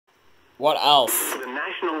What else? The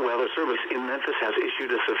National Weather Service in Memphis has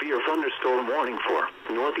issued a severe thunderstorm warning for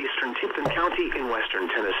northeastern Tipton County in western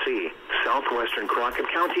Tennessee, southwestern Crockett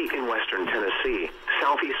County in western Tennessee,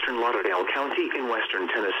 southeastern Lauderdale County in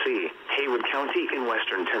western Tennessee, Haywood County in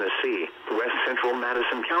western Tennessee, west central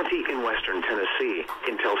Madison County in western Tennessee,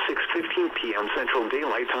 until 6:15 p.m. Central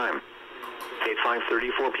Daylight Time. At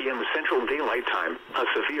 5:34 p.m. Central Daylight Time, a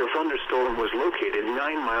severe thunderstorm was located 9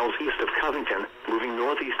 miles east of Covington, moving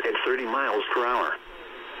northeast at 30 miles per hour.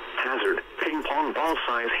 Hazard, ping pong ball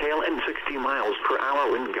size hail and 60 miles per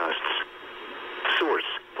hour wind gusts. Source,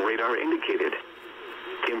 radar indicated.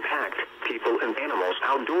 Impact, people and animals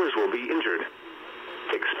outdoors will be injured.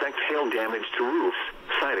 Expect hail damage to roofs,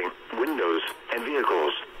 siding, windows, and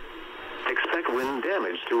vehicles. Expect wind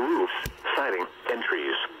damage to roofs, siding, and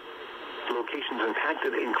trees. Locations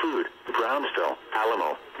impacted include Brownsville,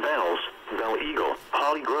 Alamo, Bells, Belle Eagle,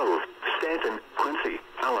 Holly Grove, Stanton, Quincy,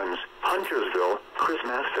 Allens, Huntersville,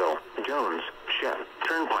 Christmasville, Jones, Shep,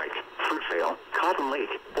 Turnpike, Fruitvale, Cotton Lake,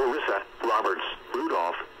 Orissa, Roberts,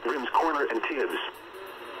 Rudolph, Rims Corner, and Tibbs.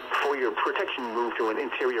 For your protection, move to an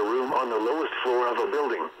interior room on the lowest floor of a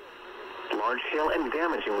building. Large hail and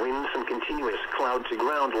damaging winds and continuous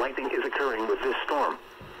cloud-to-ground lightning is occurring with this storm.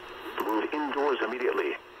 Move indoors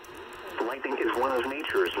immediately. Lightning is one of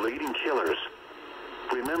nature's leading killers.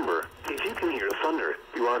 Remember, if you can hear thunder,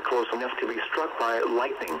 you are close enough to be struck by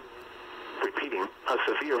lightning. Repeating, a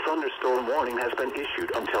severe thunderstorm warning has been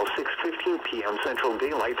issued until 6:15 p.m. Central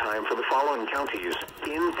Daylight Time for the following counties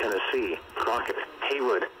in Tennessee: Crockett,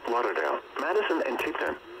 Haywood, Lauderdale, Madison, and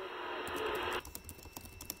Tipton.